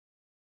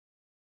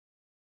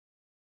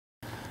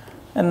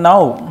And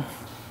now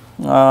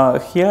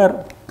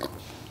here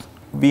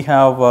we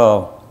have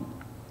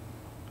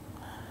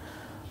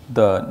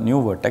the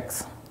new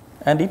vertex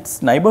and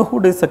its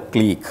neighborhood is a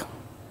clique.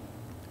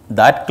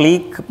 That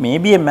clique may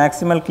be a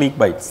maximal clique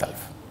by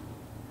itself.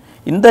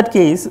 In that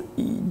case,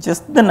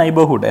 just the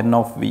neighborhood n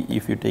of v,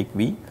 if you take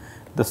v,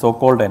 the so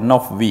called n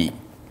of v,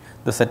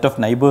 the set of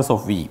neighbors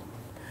of v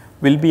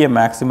will be a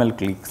maximal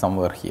clique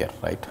somewhere here,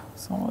 right.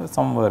 So,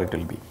 somewhere it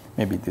will be,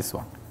 maybe this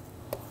one,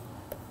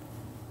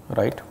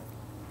 right.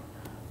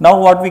 Now,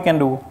 what we can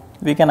do?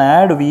 We can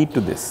add v to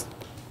this,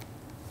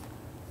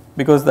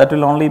 because that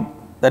will only,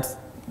 that is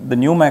the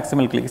new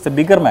maximal clique, it is a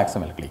bigger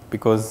maximal clique,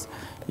 because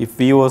if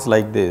v was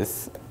like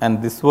this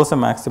and this was a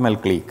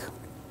maximal clique,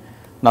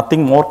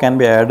 nothing more can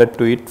be added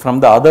to it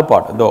from the other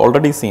part, the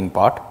already seen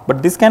part,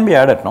 but this can be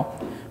added now,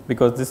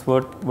 because this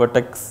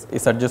vertex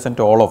is adjacent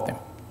to all of them,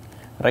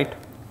 right.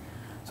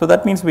 So,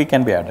 that means we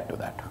can be added to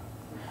that,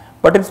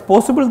 but it is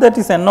possible that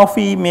this n of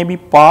e may be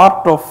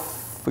part of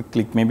a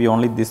clique, maybe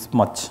only this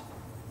much,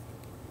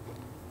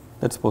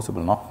 that is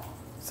possible, no,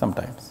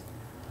 sometimes.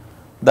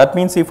 That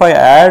means if I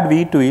add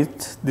v to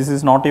it, this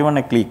is not even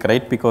a clique,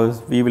 right, because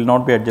v will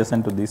not be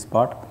adjacent to this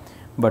part,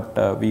 but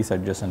v is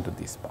adjacent to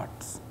these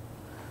parts.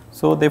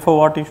 So, therefore,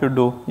 what you should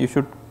do? You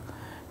should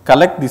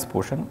collect this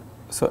portion,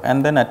 so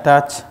and then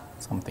attach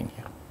something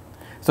here.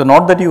 So,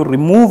 not that you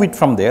remove it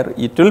from there,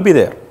 it will be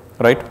there,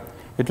 right,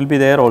 it will be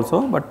there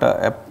also, but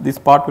this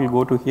part will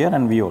go to here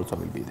and v also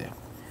will be there.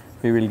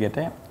 We will get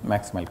a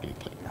maximal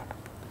clique like that,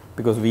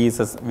 because v is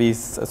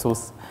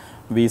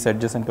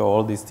adjacent to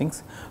all these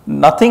things.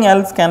 Nothing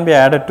else can be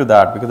added to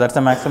that, because that is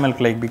a maximal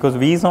clique, because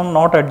v is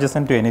not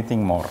adjacent to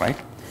anything more, right,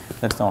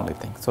 that is the only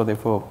thing. So,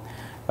 therefore,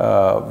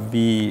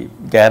 v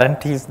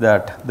guarantees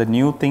that the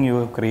new thing you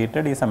have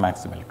created is a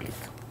maximal clique.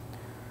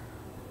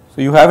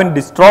 So, you have not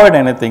destroyed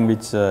anything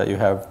which you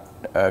have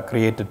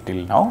created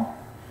till now,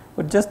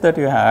 but just that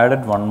you have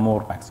added one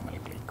more maximal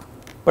clique,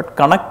 but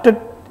connected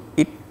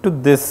it to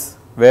this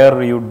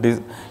where you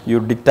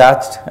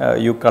detached,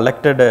 you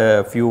collected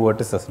a few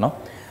vertices, no,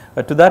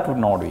 to that would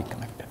not be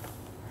connected.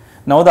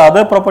 Now, the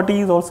other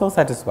property is also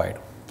satisfied.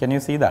 Can you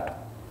see that?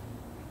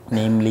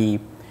 Namely,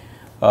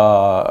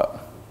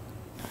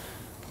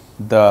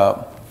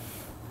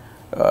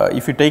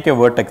 if you take a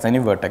vertex, any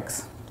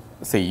vertex,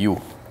 say u,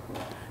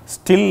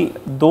 still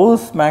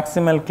those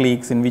maximal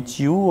cliques in which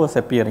u was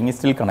appearing is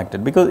still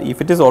connected, because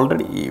if it is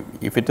already,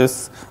 if it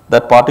is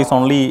that part is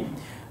only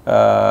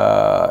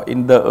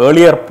in the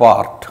earlier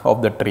part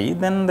of the tree,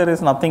 then there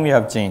is nothing we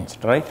have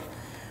changed, right.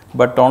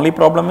 But only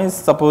problem is,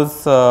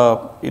 suppose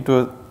it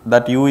was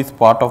that u is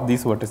part of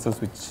these vertices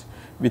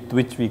with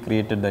which we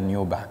created the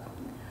new bag.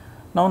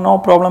 Now, no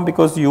problem,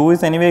 because u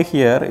is anyway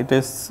here,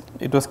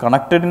 it was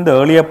connected in the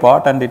earlier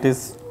part and it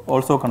is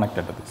also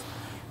connected to this.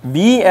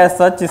 V as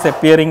such is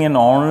appearing in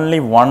only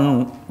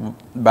one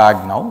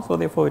bag now. So,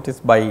 therefore, it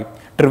is by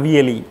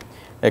trivially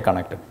a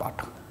connected part,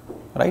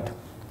 right.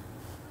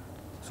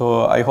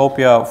 So, I hope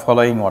you are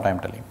following what I am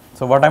telling.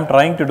 So, what I am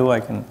trying to do,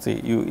 I can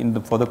see you in the,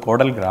 for the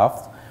caudal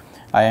graphs,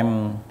 I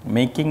am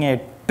making a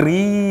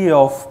tree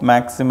of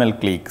maximal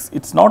cliques.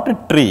 It is not a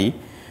tree,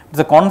 it is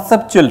a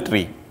conceptual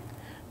tree,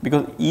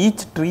 because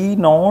each tree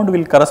node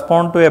will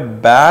correspond to a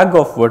bag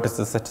of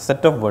vertices, a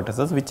set of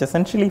vertices which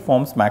essentially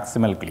forms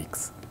maximal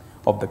cliques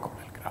of the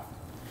caudal graph.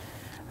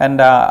 And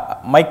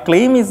my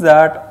claim is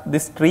that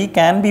this tree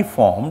can be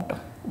formed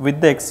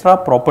with the extra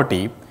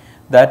property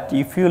that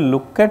if you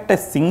look at a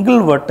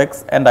single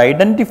vertex and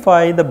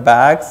identify the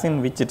bags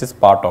in which it is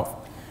part of,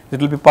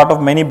 it will be part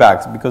of many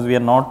bags, because we are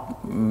not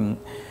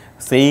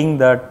saying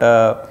that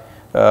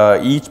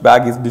each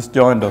bag is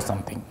disjoint or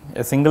something.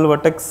 A single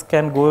vertex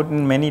can go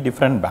in many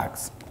different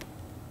bags,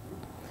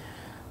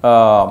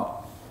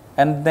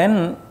 and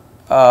then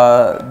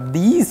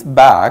these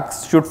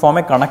bags should form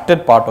a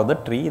connected part of the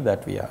tree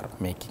that we are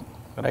making,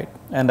 right.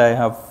 And I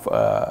have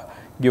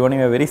given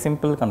you a very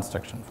simple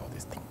construction for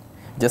this thing,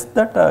 just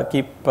that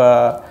keep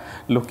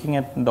looking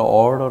at the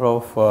order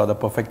of the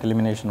perfect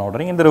elimination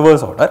ordering in the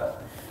reverse order,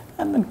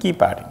 and then keep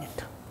adding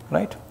it,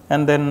 right.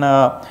 And then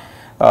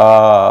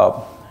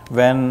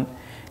when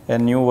a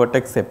new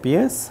vertex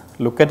appears,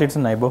 look at its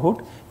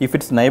neighborhood. If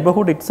its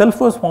neighborhood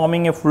itself was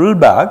forming a full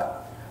bag,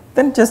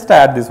 then just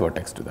add this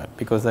vertex to that,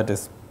 because that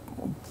is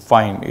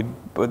fine.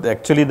 But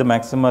actually the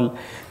maximal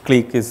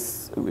clique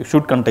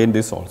should contain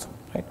this also,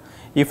 right.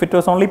 If it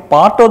was only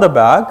part of the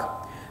bag,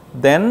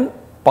 then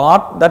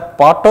that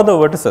part of the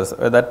vertices,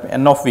 that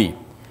n of v,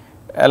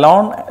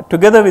 along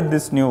together with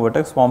this new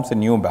vertex forms a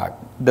new bag.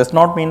 Does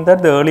not mean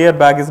that the earlier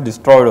bag is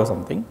destroyed or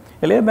something.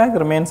 Earlier bag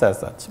remains as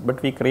such,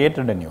 but we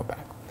created a new bag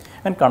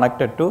and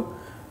connected to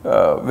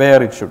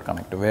where it should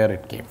connect to, where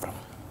it came from,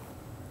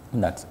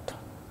 and that is it.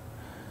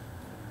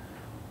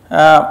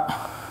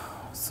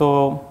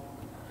 So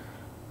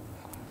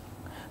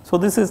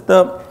this is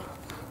the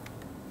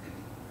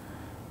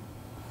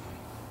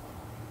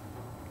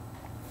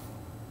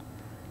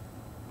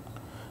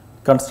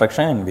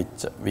construction in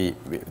which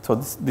so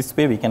this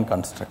way we can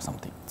construct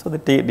something. So the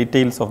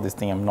details of this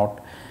thing, I am not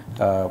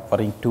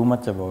worrying too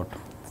much about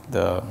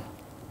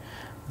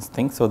this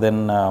thing. So,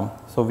 then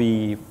so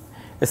we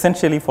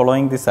essentially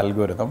following this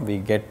algorithm we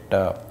get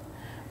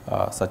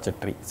such a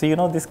tree. So, you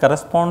know, this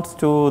corresponds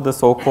to the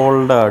so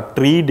called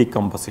tree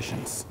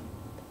decompositions.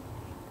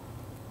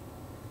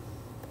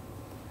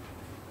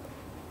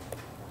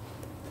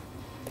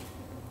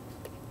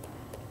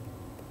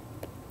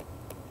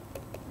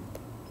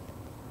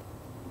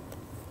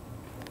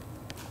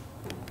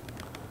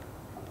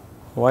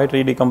 Why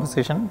tree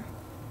decomposition?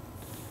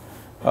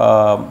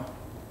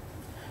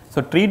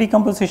 So, tree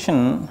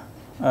decomposition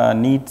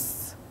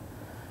needs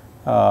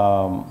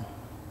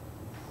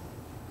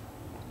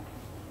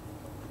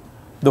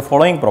the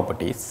following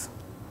properties,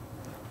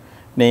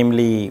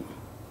 namely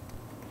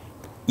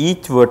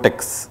each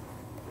vertex.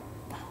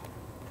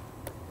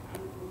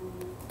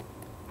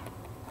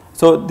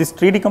 So, this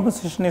tree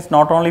decomposition is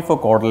not only for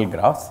caudal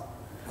graphs,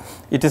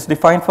 it is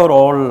defined for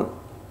all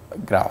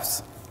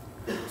graphs.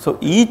 So,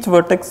 each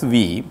vertex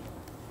V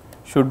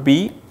should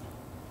be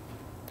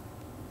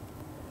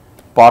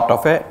part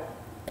of a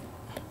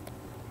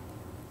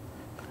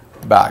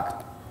bag,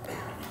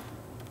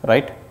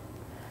 right.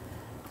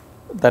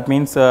 That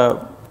means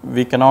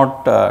we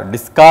cannot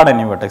discard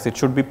any vertex, it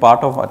should be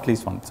part of at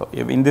least one. So,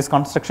 in this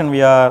construction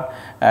we are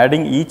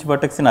adding each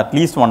vertex in at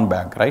least one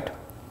bag, right,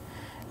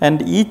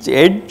 and each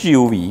edge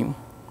UV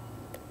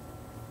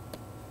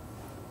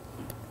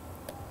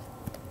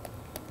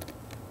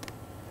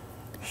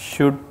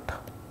should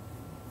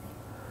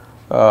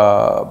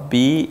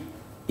be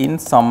in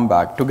some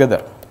bag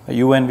together.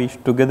 U and V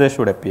together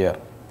should appear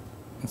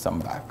in some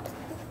bag.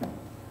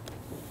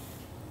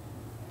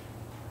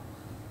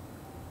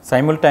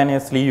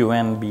 Simultaneously U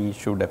and V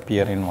should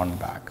appear in one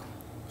bag.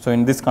 So,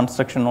 in this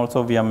construction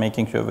also we are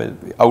making sure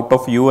out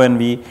of U and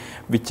V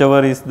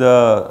whichever is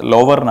the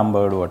lower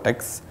numbered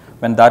vertex,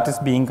 when that is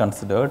being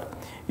considered,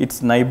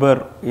 its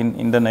neighbor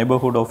in the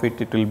neighborhood of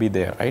it will be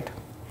there, right,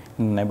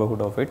 in the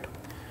neighborhood of it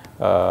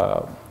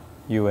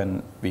U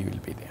and V will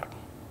be there.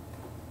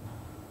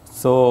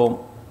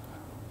 So,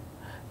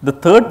 the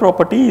third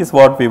property is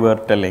what we were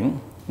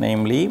telling,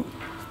 namely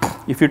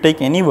if you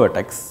take any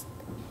vertex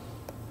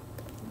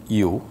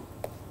U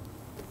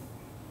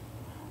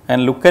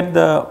and look at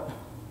the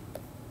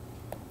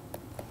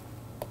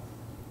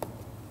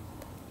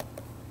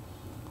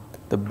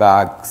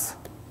bags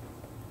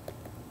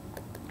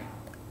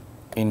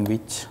in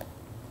which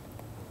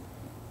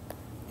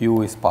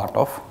U is part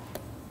of.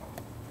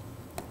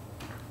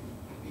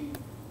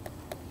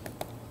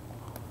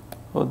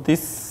 So,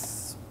 this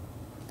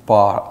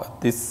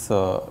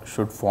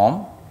should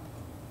form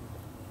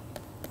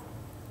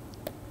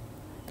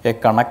a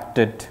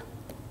connected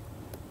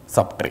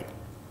subtree.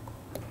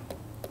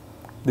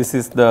 This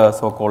is the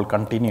so called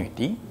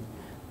continuity.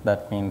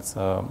 That means,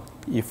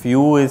 if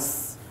U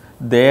is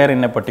there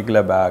in a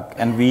particular bag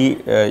and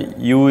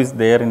U is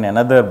there in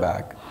another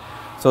bag.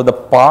 So, the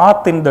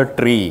path in the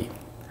tree,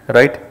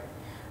 right,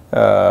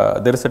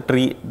 there is a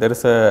tree, there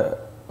is a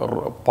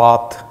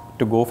path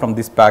to go from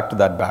this bag to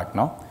that bag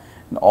now.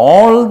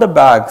 All the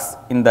bags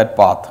in that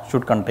path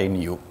should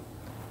contain U,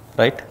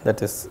 right,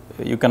 that is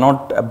you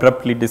cannot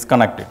abruptly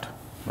disconnect it,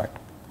 right.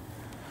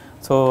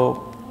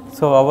 So,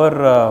 our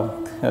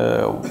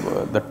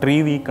the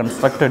tree we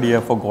constructed here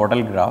for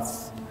caudal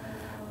graphs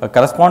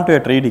correspond to a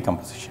tree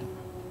decomposition,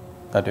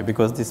 that way,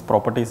 because these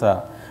properties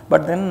are,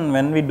 but then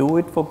when we do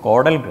it for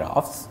caudal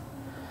graphs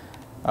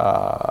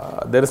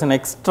there is an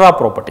extra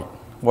property.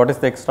 What is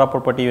the extra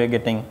property we are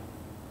getting?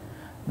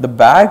 The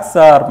bags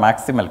are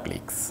maximal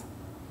cliques,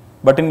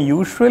 but in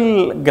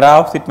usual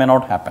graphs it may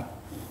not happen.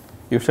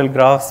 Usual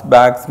graphs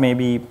bags may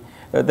be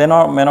may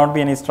not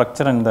be any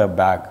structure in the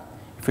bag.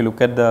 If you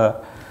look at the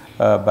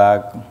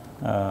bag,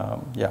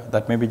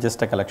 that may be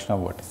just a collection of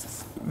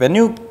vertices. When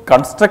you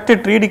construct a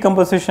tree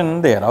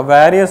decomposition, there are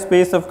various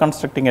ways of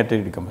constructing a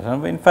tree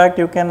decomposition. In fact,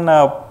 you can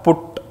put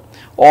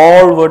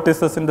all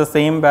vertices in the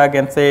same bag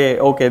and say,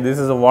 okay, this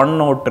is a one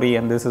node tree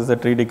and this is a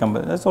tree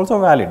decomposition. That is also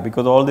valid,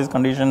 because all these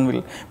conditions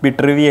will be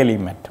trivially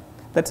met.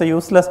 That is a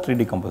useless tree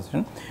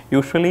decomposition.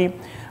 Usually,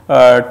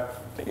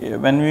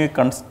 when we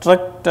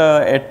construct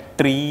a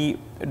tree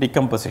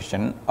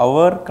decomposition,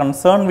 our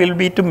concern will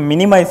be to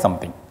minimize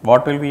something.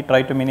 What will we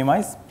try to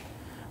minimize?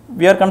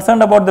 We are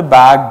concerned about the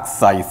bag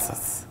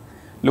sizes.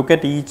 Look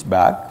at each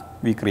bag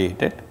we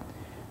created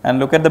and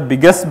look at the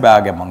biggest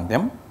bag among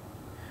them,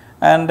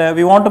 and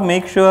we want to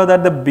make sure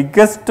that the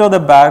biggest of the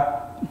bag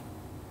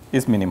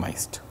is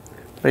minimized.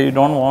 Right? You do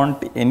not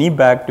want any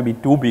bag to be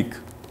too big.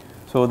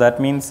 So, that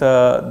means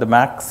the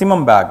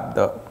maximum bag,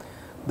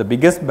 the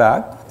biggest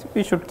bag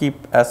we should keep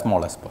as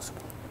small as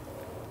possible,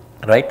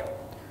 right.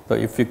 So,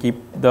 if you keep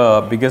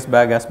the biggest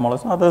bag as small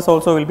as others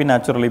also will be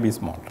naturally be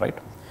small, right,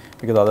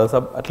 because others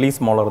are at least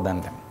smaller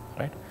than them,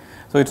 right.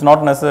 So, it is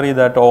not necessary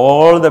that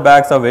all the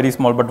bags are very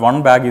small, but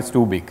one bag is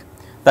too big,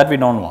 that we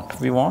do not want.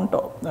 We want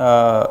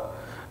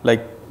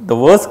like the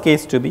worst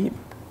case to be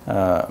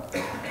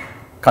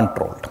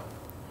controlled,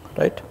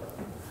 right.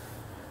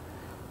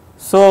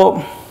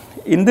 So,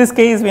 in this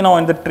case we know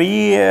in the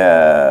tree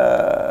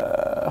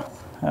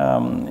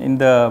in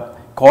the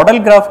caudal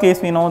graph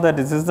case we know that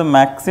this is the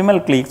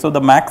maximal clique. So,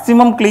 the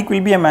maximum clique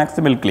will be a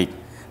maximal clique.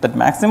 That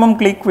maximum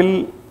clique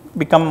will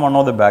become one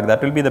of the bag,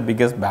 that will be the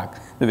biggest bag,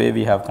 the way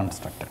we have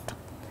constructed,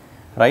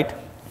 right.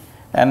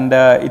 And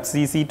it is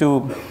easy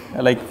to,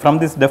 like from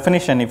this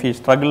definition, if you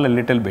struggle a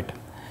little bit,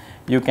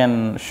 you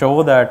can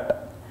show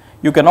that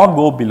you cannot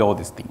go below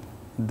this thing.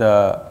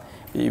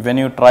 When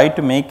you try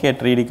to make a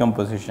tree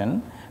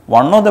decomposition,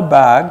 one of the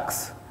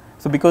bags,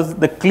 so because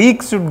the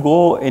cliques should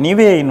go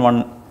anyway in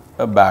one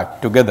bag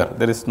together,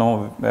 there is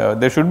no,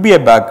 there should be a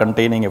bag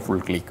containing a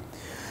full clique.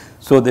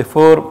 So,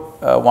 therefore,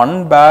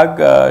 one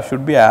bag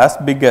should be as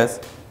big as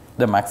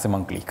the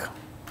maximum clique,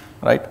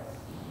 right.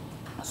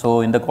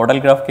 So, in the caudal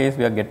graph case,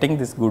 we are getting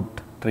this good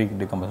tree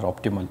decomposition,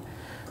 optimal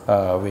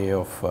way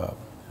of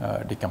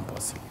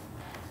decomposing,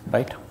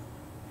 right.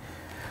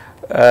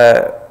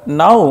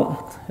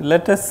 Now,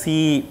 let us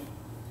see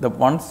the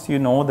once you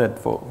know that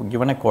for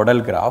given a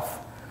caudal graph,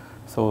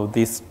 so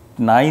this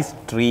nice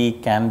tree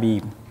can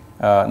be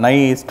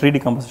nice tree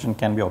decomposition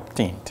can be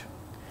obtained.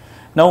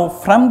 Now,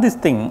 from this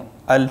thing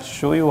I will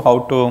show you how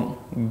to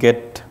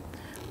get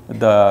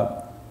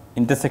the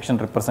intersection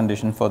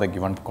representation for the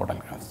given caudal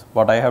graphs.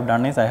 What I have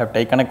done is I have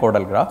taken a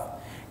caudal graph,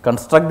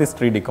 constructed this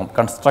tree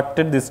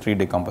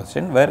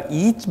decomposition where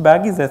each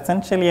bag is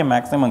essentially a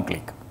maximum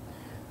clique,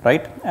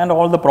 right, and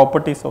all the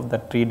properties of the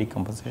tree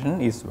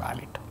decomposition is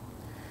valid.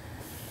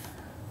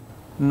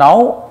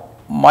 Now,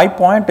 my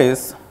point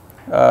is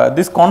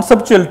this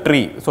conceptual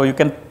tree. So, you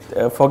can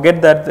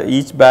forget that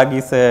each bag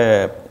is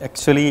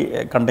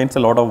actually contains a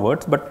lot of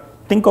words, but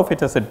think of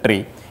it as a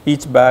tree.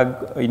 Each bag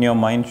in your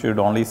mind should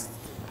only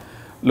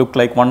look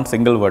like one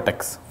single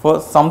vertex for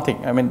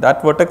something. I mean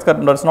that vertex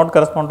does not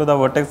correspond to the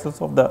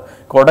vertices of the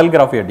caudal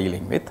graph we are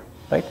dealing with,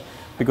 right,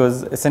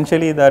 because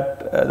essentially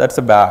that is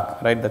a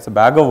bag, right, that is a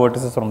bag of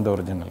vertices from the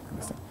original.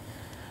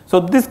 So,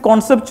 this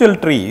conceptual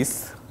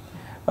trees,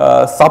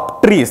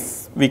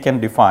 subtrees we can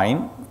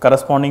define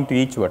corresponding to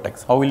each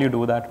vertex. How will you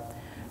do that?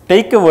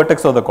 Take a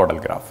vertex of the caudal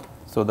graph.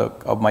 So,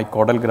 of my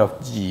caudal graph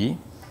G,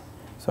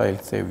 so I will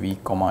say V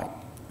comma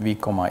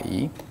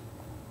E.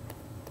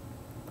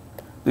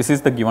 This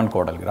is the given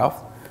caudal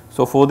graph.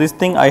 So, for this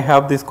thing I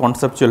have this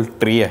conceptual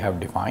tree I have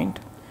defined.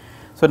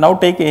 So, now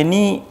take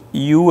any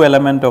u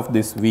element of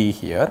this V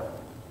here,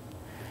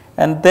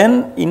 and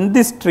then in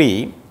this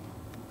tree,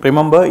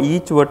 remember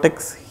each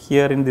vertex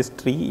here in this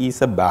tree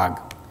is a bag.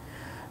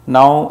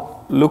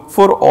 Now, look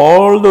for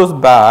all those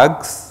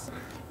bags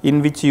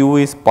in which u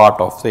is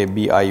part of, say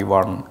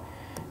Bi1,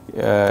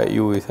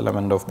 u is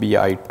element of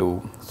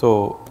Bi2,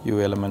 so u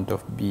element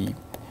of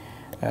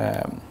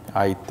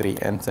I3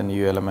 and then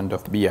u element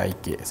of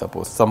Bik,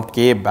 suppose some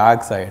k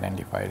bags I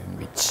identified in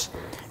which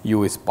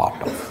u is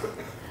part of.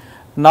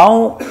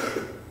 Now,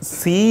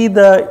 see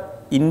the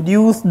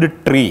induced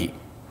tree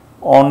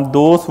on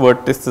those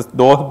vertices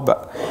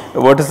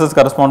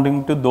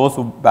corresponding to those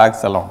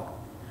bags alone.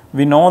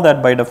 We know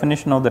that by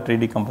definition of the tree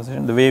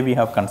decomposition, the way we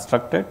have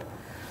constructed,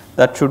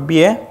 that should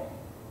be a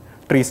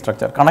tree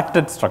structure,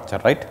 connected structure,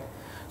 right.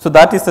 So,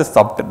 that is the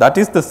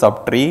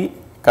subtree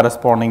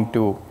corresponding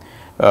to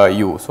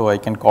u. So, I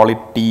can call it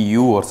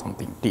Tu or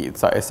something, T, it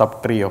is a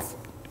subtree of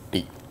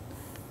T,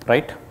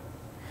 right.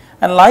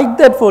 And like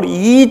that for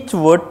each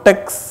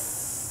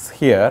vertex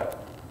here,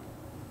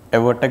 a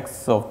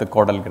vertex of the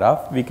caudal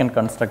graph, we can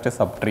construct a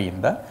subtree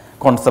in the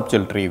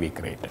conceptual tree we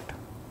created.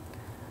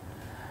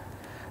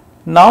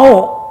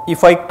 Now,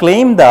 if I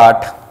claim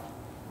that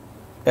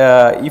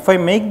if I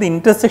make the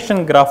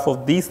intersection graph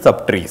of these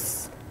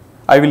subtrees,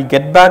 I will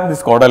get back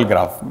this caudal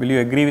graph. Will you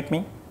agree with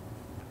me?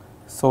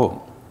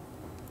 So,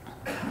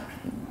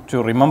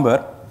 to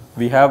remember,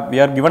 we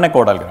are given a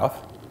caudal graph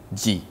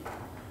G,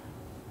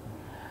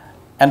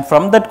 and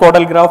from that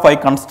caudal graph I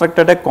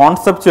constructed a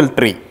conceptual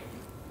tree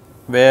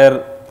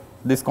where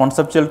this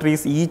conceptual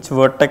trees each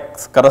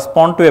vertex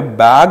correspond to a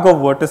bag of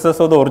vertices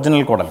of the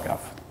original caudal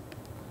graph,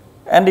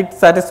 and it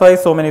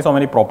satisfies so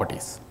many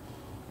properties,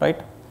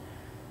 right.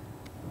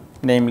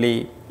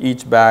 Namely,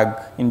 each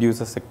bag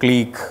induces a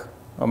clique,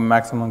 a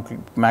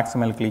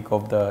maximal clique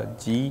of the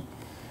G,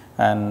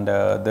 and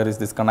there is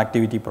this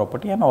connectivity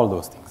property and all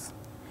those things.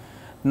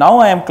 Now,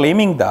 I am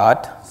claiming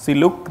that, see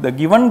look, the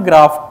given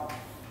graph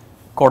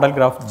caudal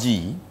graph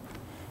G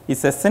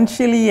is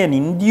essentially an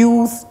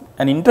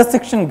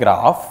intersection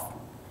graph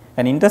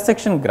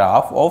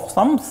of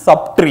some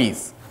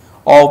subtrees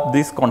of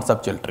this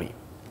conceptual tree,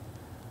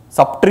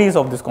 subtrees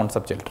of this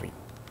conceptual tree.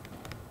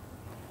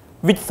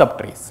 Which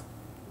subtrees?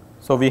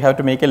 So, we have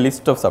to make a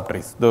list of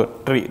subtrees.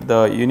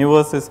 The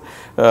universe is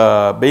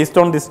based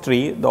on this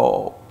tree.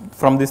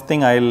 From this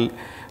thing, I will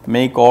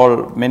make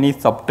many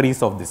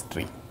subtrees of this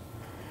tree.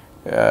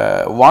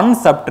 One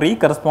subtree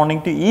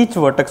corresponding to each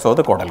vertex of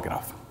the caudal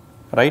graph,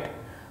 right.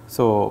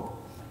 So,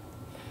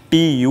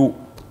 Tu,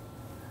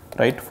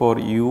 right, for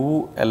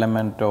u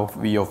element of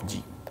V of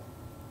G.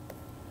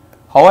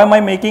 How am I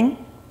making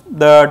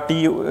the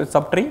Tu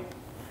subtree?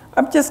 I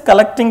am just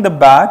collecting the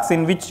bags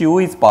in which u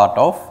is part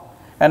of,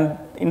 and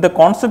in the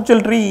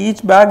conceptual tree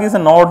each bag is a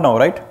node now,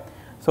 right.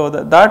 So,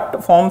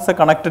 that forms a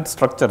connected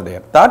structure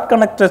there. That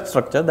connected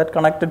structure, that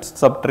connected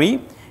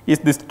subtree is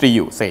this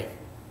TU, say,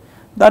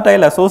 that I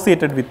will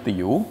associate it with the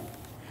U,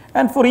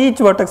 and for each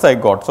vertex I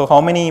got. So,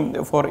 how many,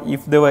 for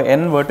if there were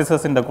n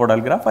vertices in the caudal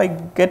graph, I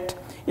get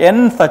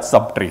n such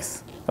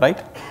subtrees,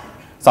 right.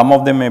 Some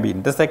of them may be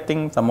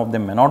intersecting, some of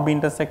them may not be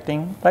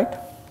intersecting, right.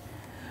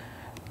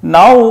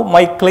 Now,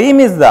 my claim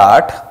is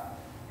that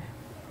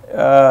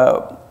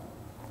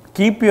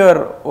keep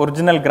your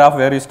original graph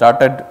where you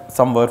started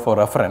somewhere for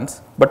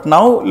reference, but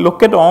now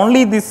look at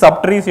only these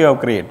subtrees you have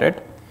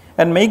created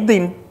and make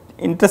the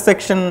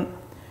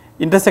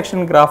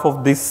intersection graph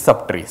of these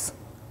subtrees,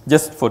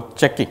 just for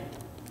checking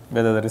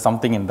whether there is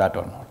something in that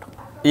or not.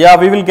 Yeah,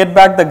 we will get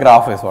back the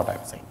graph is what I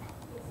am saying,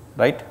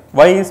 right.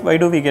 Why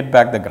do we get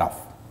back the graph?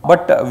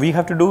 But we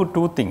have to do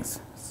two things.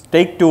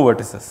 Take two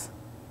vertices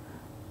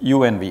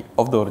u and v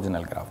of the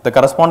original graph. The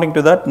corresponding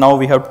to that, now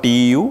we have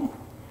tu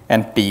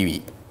and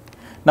tv.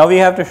 Now, we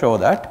have to show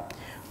that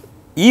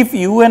if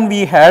u and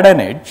v had an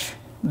edge,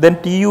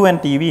 then tu and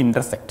tv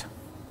intersect.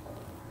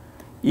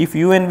 If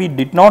u and v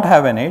did not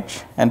have an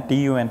edge, and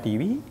tu and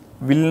tv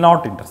will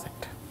not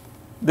intersect.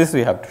 This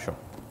we have to show.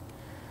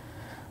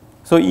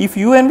 So, if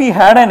u and v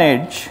had an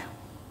edge,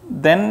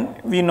 then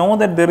we know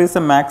that there is a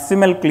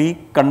maximal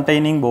clique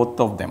containing both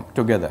of them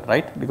together,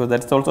 right, because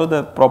that is also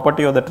the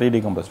property of the tree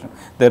decomposition.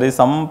 There is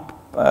some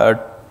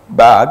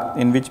bag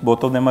in which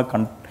both of them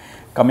are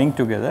coming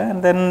together,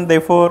 and then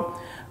therefore,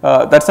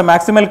 that is a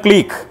maximal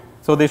clique.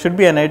 So, there should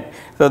be an edge,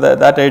 so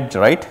that edge,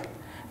 right,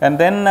 and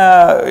then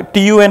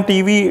tu and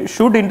tv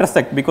should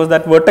intersect, because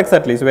that vertex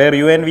at least where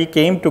u and v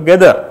came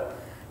together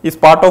is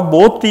part of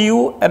both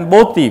tu and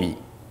both tv,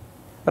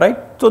 right.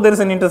 So, there is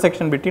an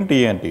intersection between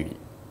tu and tv.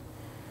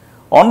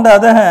 On the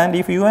other hand,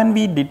 if u and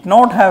v did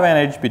not have an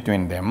edge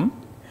between them,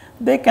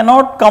 they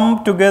cannot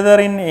come together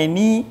in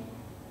any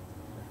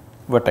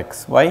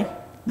vertex. Why?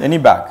 Any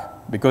bag,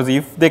 because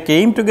if they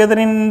came together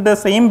in the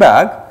same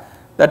bag,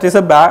 that is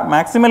a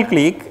maximal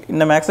clique. In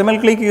the maximal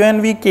clique u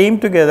and v came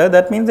together,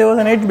 that means there was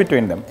an edge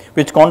between them,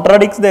 which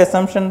contradicts the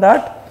assumption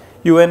that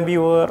u and v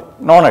were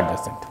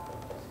non-adjacent.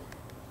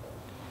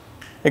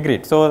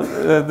 Agreed. So,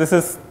 this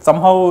is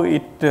somehow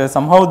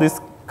somehow this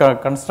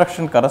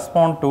construction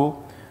correspond to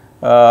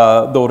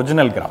the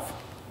original graph.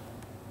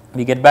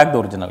 We get back the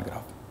original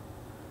graph,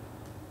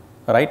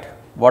 right.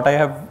 What I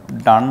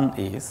have done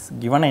is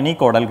given any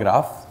caudal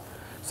graph.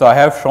 So, I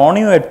have shown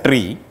you a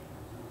tree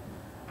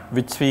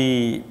which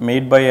we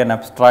made by an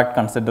abstract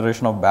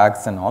consideration of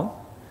bags and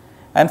all,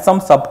 and some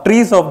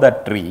subtrees of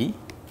that tree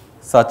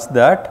such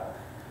that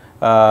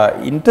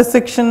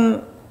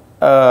intersection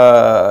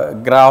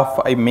graph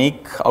I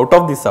make out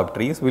of these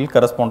subtrees will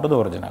correspond to the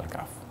original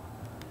graph,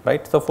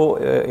 right. So,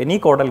 for any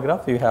caudal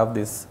graph you have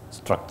this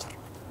structure,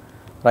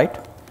 right.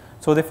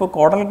 So, therefore,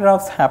 caudal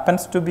graphs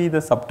happens to be the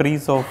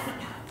subtrees of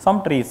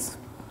some trees,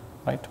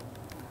 right.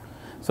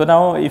 So,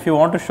 now if you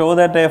want to show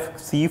that if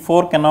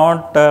C4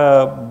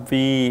 cannot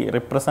be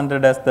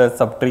represented as the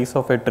subtrees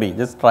of a tree,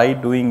 just try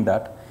doing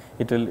that.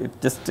 It will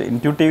just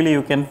intuitively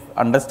you can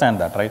understand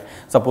that, right.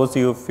 Suppose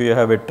if you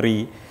have a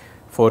tree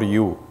for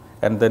u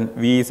and then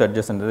v is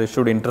adjacent, they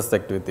should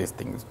intersect with these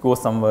things, go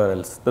somewhere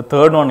else. The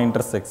third one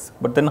intersects,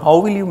 but then how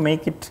will you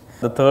make it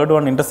the third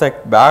one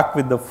intersect back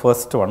with the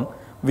first one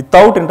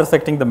without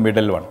intersecting the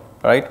middle one,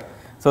 right.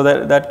 So,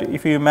 that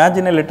if you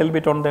imagine a little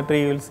bit on the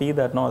tree, you will see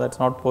that no, that is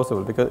not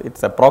possible, because it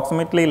is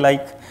approximately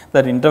like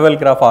that interval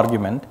graph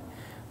argument.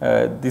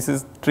 This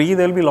is tree,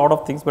 there will be a lot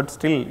of things, but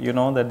still you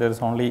know that there is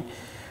only,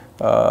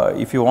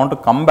 if you want to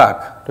come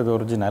back to the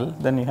original,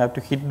 then you have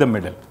to hit the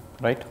middle,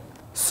 right.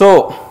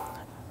 So,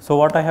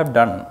 what I have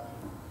done,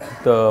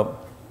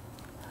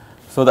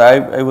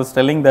 I was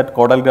telling that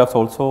caudal graphs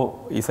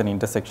also is an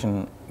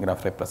intersection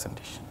graph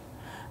representation.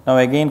 Now,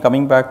 again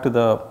coming back to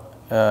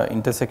the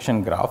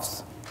intersection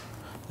graphs.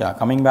 Yeah,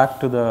 coming back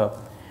to the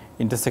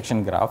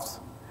intersection graphs.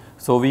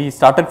 So, we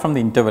started from the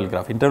interval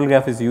graph. Interval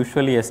graph is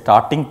usually a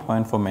starting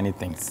point for many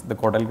things. The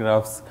caudal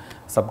graphs,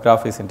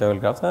 subgraph is interval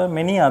graphs.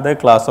 Many other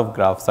class of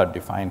graphs are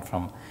defined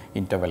from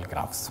interval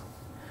graphs.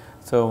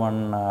 So,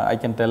 I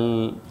can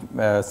tell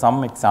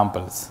some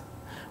examples.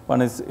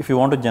 One is if you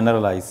want to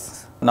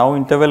generalize. Now,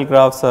 interval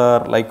graphs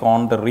are like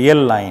on the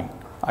real line,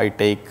 I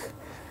take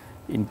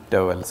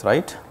intervals,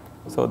 right.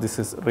 So, this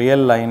is real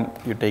line,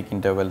 you take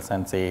intervals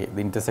and say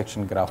the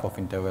intersection graph of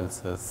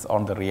intervals is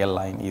on the real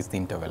line is the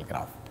interval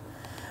graph.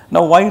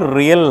 Now, why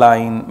real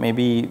line?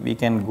 Maybe we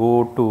can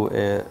go to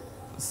a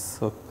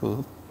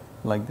circle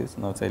like this,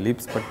 no, it's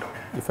ellipse, but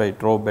if I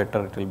draw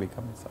better it will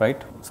become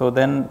right. So,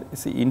 then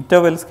see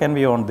intervals can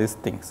be on these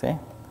things,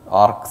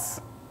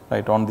 arcs,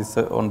 right, on this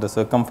on the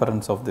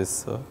circumference of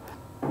this,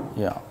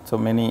 yeah. So,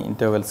 many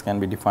intervals can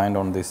be defined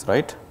on this,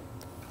 right.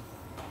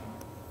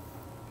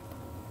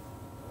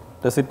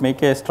 Does it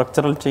make a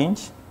structural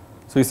change?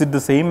 So, is it the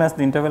same as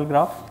the interval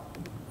graph?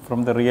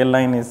 From the real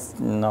line is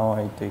now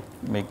I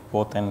make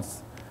both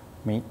ends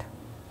meet.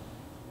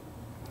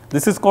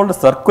 This is called a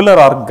circular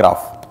arc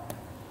graph.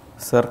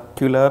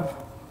 Circular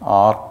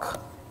arc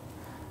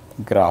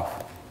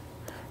graph.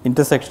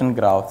 Intersection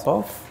graphs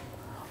of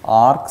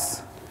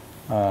arcs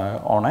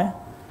on a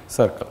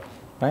circle,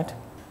 right,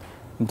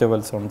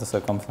 intervals on the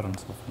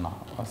circumference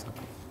of a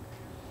circle.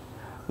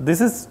 This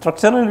is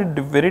structurally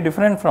very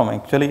different from,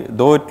 actually,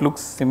 though it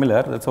looks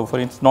similar. So, for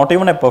it's not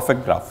even a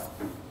perfect graph.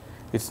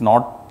 It's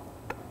not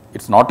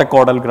a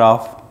caudal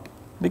graph,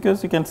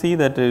 because you can see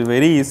that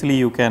very easily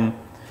you can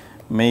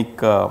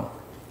make a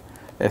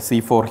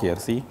C4 here,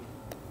 see,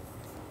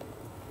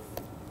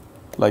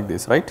 like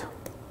this, right.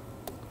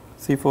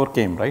 C4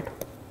 came, right,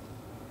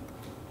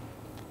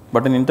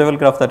 but in interval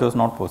graph that was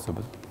not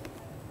possible.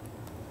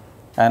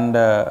 And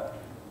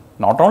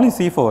not only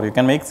C4, you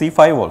can make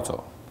C5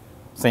 also,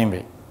 same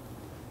way.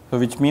 So,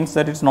 which means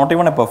that it is not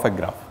even a perfect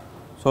graph.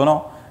 So,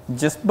 now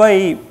just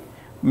by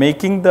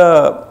making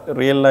the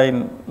real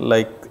line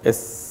like a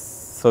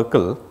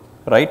circle,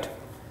 right,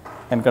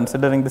 and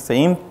considering the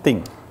same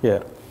thing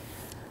here,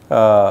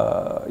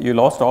 you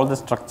lost all the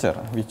structure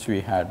which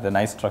we had, the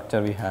nice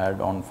structure we had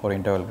on for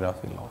interval graphs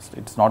we lost.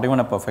 It is not even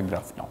a perfect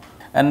graph now.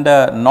 And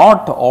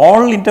not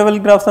all interval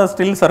graphs are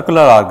still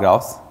circular R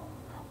graphs,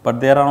 but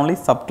there are only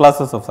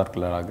subclasses of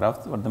circular R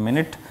graphs. But the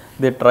minute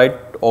they tried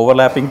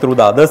overlapping through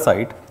the other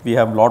side, we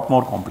have lot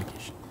more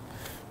complication,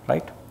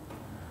 right.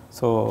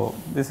 So,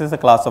 this is a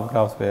class of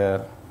graphs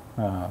where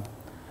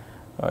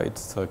it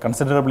is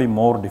considerably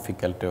more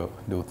difficult to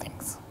do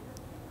things.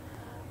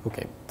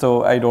 Okay.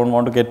 So, I do not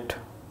want to get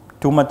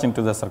too much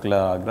into the circular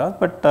R graph,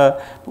 but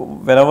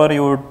wherever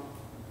you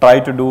try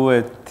to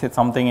do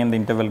something in the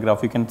interval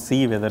graph, you can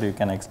see whether you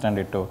can extend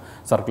it to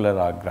circular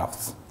R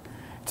graphs.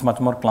 It is much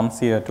more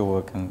clumsier to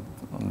work in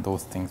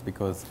those things,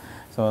 because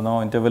so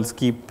now intervals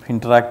keep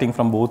interacting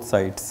from both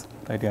sides,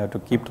 right, you have to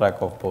keep track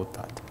of both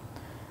that.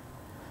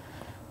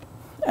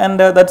 And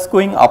that is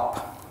going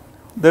up.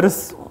 There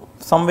is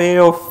some way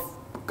of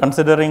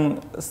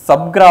considering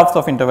subgraphs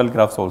of interval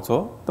graphs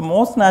also. The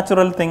most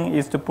natural thing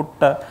is to put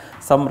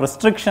some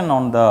restriction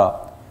on the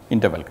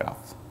interval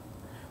graphs.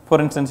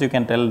 For instance, you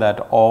can tell that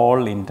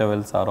all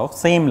intervals are of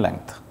same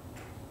length,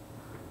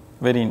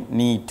 very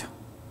neat,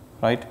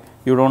 right.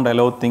 You do not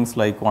allow things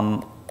like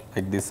one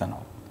like this and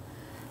all.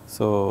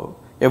 So,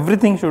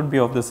 everything should be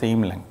of the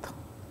same length.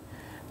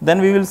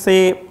 Then we will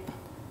say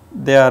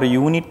they are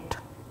unit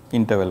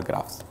interval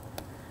graphs.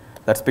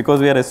 That is because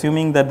we are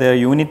assuming that they are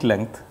unit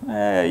length.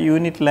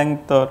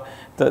 Or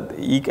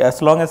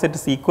as long as it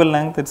is equal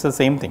length, it is the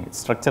same thing.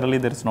 Structurally,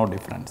 there is no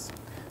difference,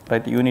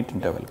 right? Unit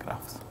interval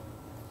graphs.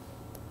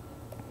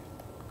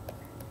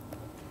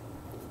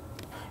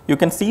 You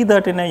can see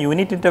that in a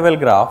unit interval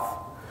graph,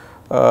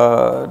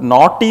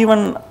 not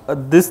even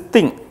this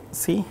thing,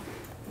 see,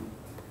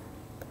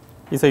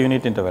 is a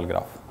unit interval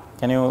graph.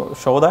 Can you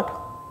show that?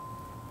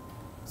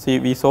 See,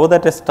 we saw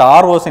that a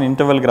star was an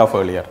interval graph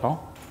earlier, no?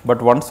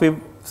 But once we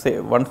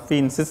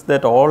insist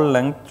that all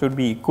length should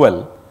be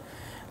equal,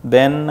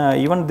 then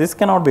even this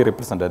cannot be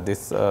represented.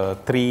 This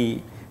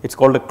 3, it is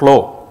called a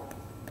claw.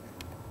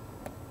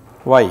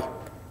 Why?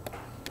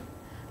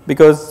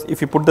 Because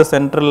if you put the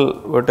central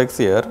vertex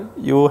here,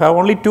 you have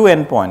only 2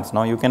 endpoints.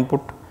 Now, you can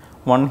put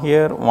one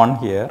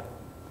here,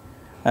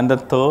 and the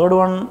third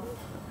one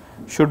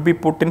should be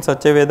put in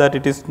such a way that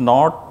it does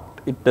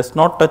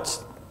not touch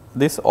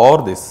this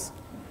or this,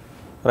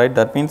 right.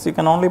 That means you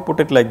can only put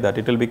it like that,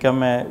 it will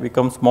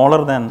become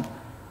smaller than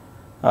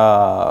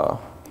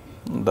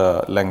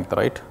the length,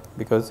 right,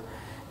 because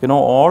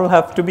all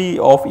have to be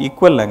of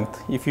equal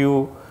length. If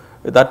you,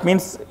 that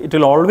means it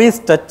will always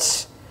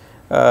touch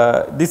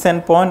this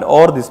endpoint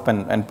or this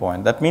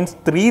endpoint. That means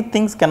 3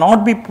 things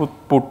cannot be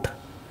put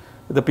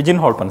the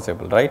pigeonhole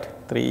principle, right.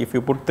 If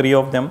you put 3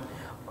 of them,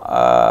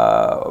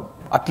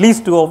 at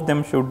least 2 of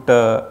them should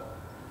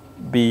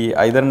be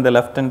either in the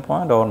left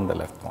endpoint or in the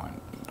left point,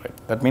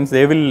 right. That means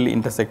they will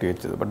intersect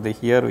each other, but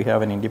here we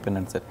have an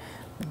independent set.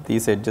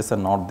 These edges are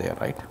not there,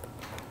 right.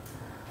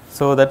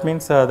 So, that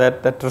means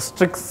that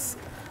restricts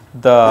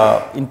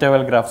the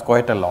interval graphs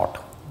quite a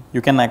lot.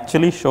 You can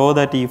actually show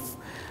that if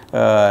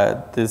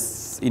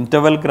this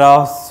interval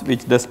graphs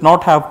which does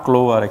not have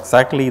claw are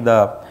exactly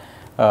the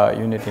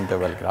unit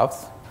interval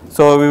graphs.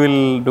 So, we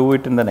will do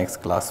it in the next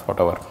class,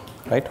 whatever,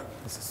 right.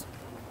 This is